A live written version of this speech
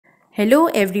Hello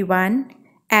everyone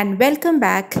and welcome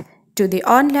back to the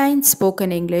online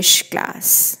spoken English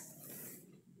class.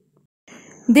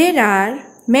 There are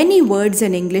many words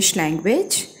in English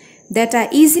language that are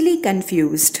easily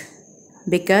confused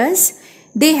because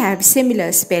they have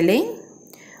similar spelling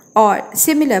or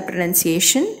similar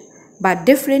pronunciation but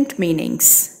different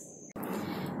meanings.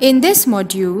 In this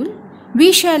module,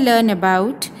 we shall learn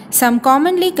about some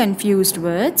commonly confused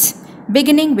words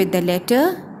beginning with the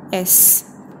letter S.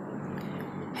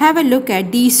 Have a look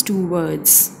at these two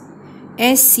words,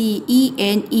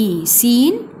 S-C-E-N-E,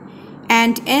 seen,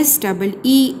 and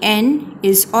S-E-E-N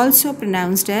is also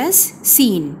pronounced as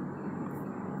seen.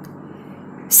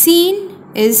 Seen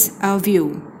is a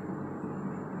view.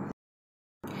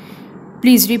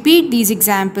 Please repeat these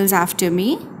examples after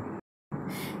me.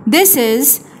 This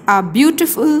is a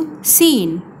beautiful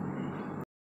scene.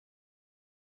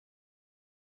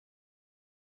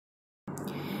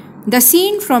 The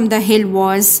scene from the hill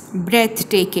was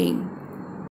breathtaking.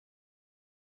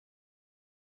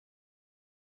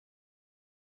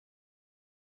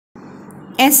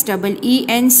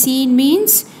 S-E-E-N, seen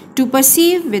means to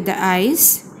perceive with the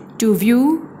eyes, to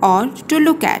view or to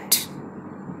look at.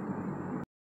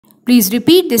 Please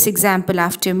repeat this example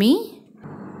after me.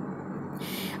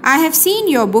 I have seen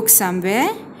your book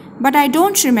somewhere, but I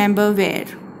don't remember where.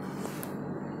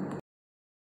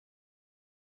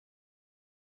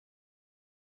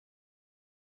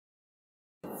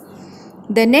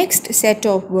 The next set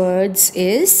of words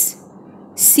is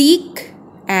seek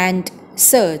and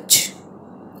search.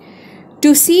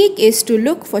 To seek is to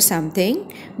look for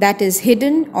something that is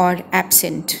hidden or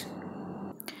absent.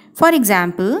 For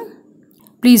example,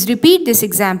 please repeat this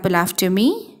example after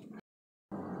me.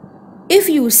 If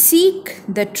you seek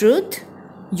the truth,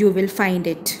 you will find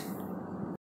it.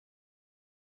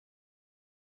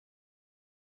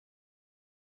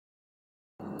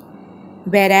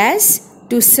 Whereas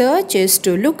to search is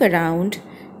to look around,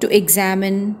 to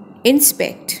examine,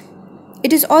 inspect.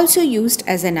 It is also used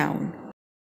as a noun.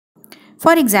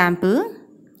 For example,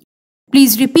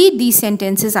 please repeat these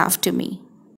sentences after me.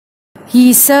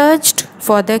 He searched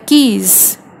for the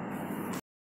keys.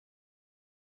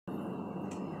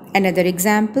 Another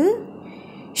example,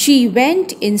 she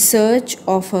went in search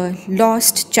of a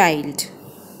lost child.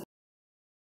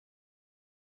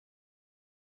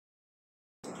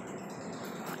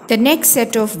 The next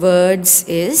set of words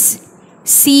is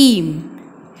seem,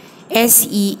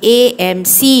 S-E-A-M,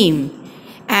 seem,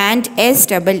 and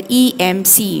S-E-E-M,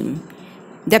 seem.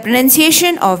 The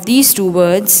pronunciation of these two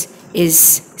words is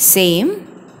same,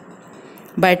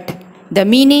 but the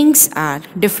meanings are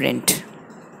different.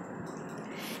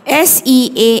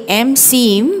 S-E-A-M,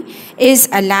 seam, is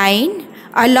a line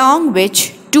along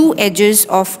which two edges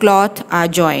of cloth are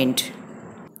joined.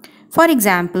 For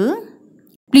example,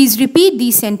 please repeat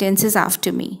these sentences after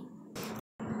me.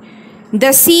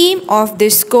 The seam of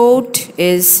this coat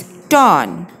is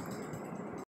torn.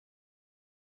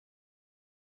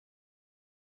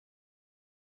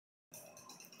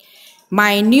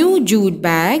 My new jute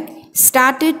bag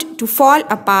started to fall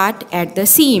apart at the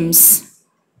seams.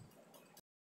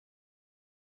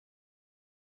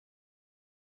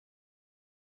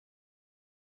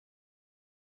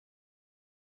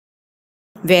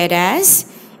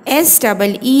 Whereas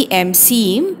S-E-E-M,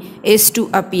 seem, is to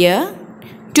appear,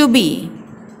 to be.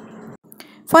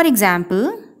 For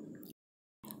example,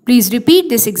 please repeat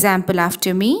this example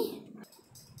after me.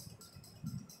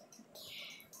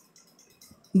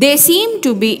 They seem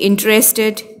to be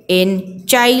interested in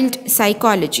child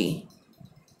psychology.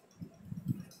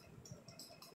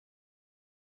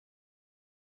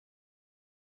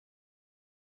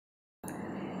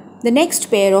 The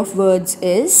next pair of words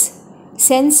is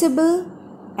sensible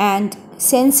and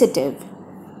sensitive.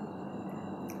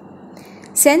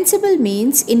 Sensible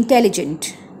means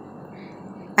intelligent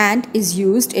and is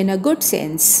used in a good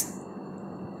sense.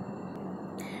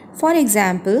 For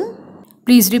example,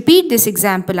 please repeat this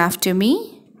example after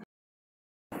me.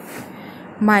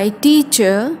 My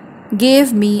teacher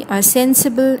gave me a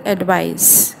sensible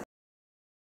advice.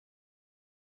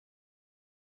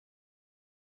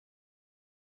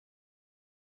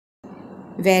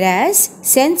 Whereas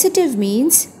sensitive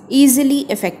means easily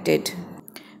affected.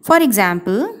 For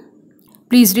example,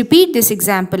 please repeat this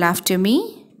example after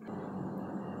me.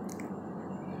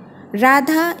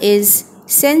 Radha is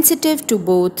sensitive to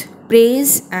both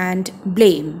praise and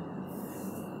blame.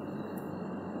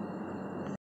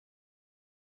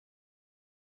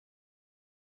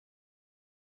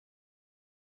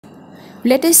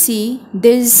 Let us see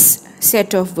this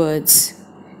set of words.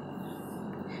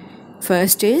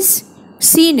 First is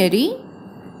scenery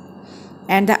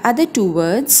and the other two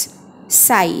words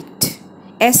sight,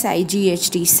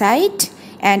 S-I-G-H-T, sight,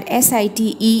 and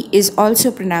S-I-T-E is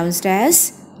also pronounced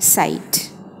as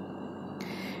sight.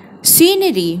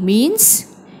 Scenery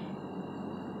means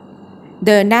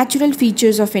the natural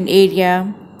features of an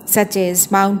area such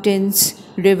as mountains,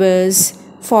 rivers,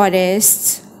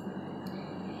 forests.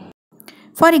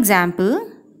 For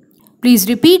example, please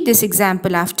repeat this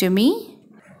example after me.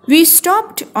 We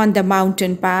stopped on the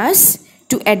mountain pass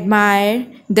to admire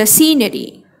the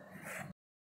scenery.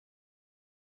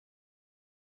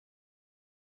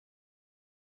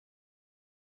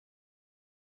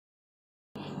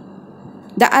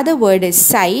 The other word is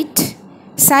sight.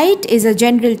 Sight is a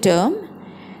general term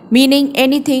meaning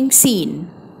anything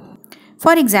seen.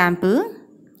 For example,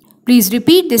 please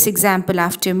repeat this example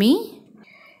after me.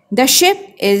 The ship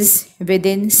is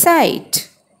within sight.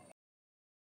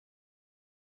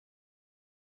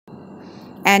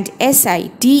 And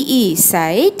S-I-T-E,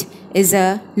 sight, is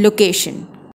a location.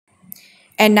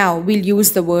 And now we'll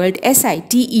use the word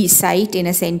S-I-T-E, sight, in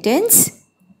a sentence.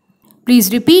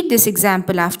 Please repeat this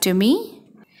example after me.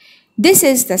 This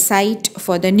is the site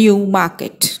for the new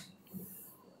market.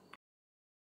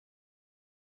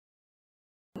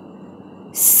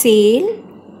 Sail,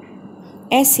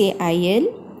 S-A-I-L,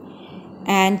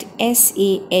 and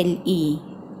S-A-L-E.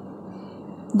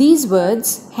 These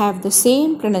words have the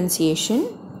same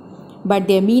pronunciation, but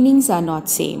their meanings are not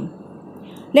same.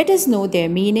 Let us know their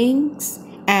meanings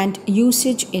and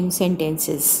usage in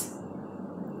sentences.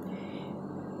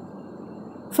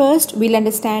 First, we'll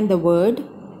understand the word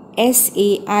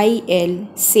S-A-I-L,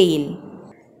 sail.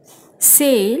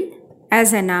 Sail,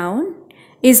 as a noun,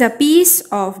 is a piece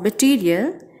of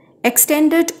material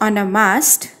extended on a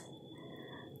mast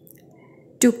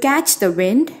to catch the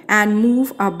wind and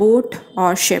move a boat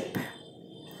or ship.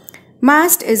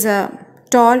 Mast is a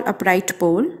tall upright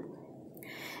pole,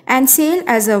 and sail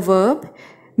as a verb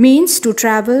means to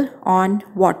travel on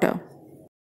water.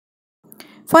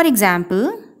 For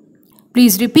example,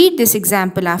 please repeat this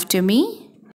example after me.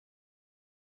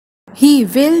 He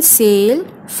will sail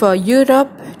for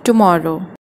Europe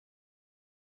tomorrow.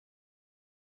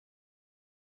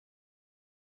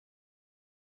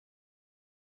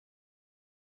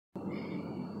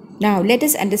 Now let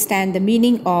us understand the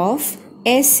meaning of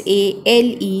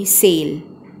S-A-L-E, sail.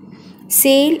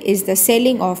 Sale is the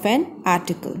selling of an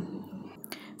article.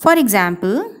 For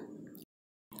example,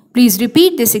 please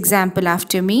repeat this example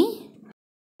after me.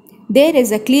 There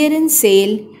is a clearance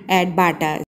sale at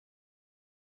Bata's.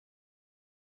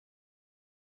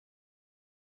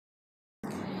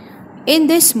 In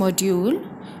this module,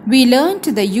 we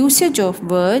learnt the usage of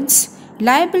words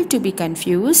liable to be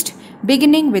confused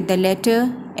beginning with the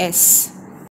letter S.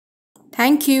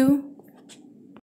 Thank you.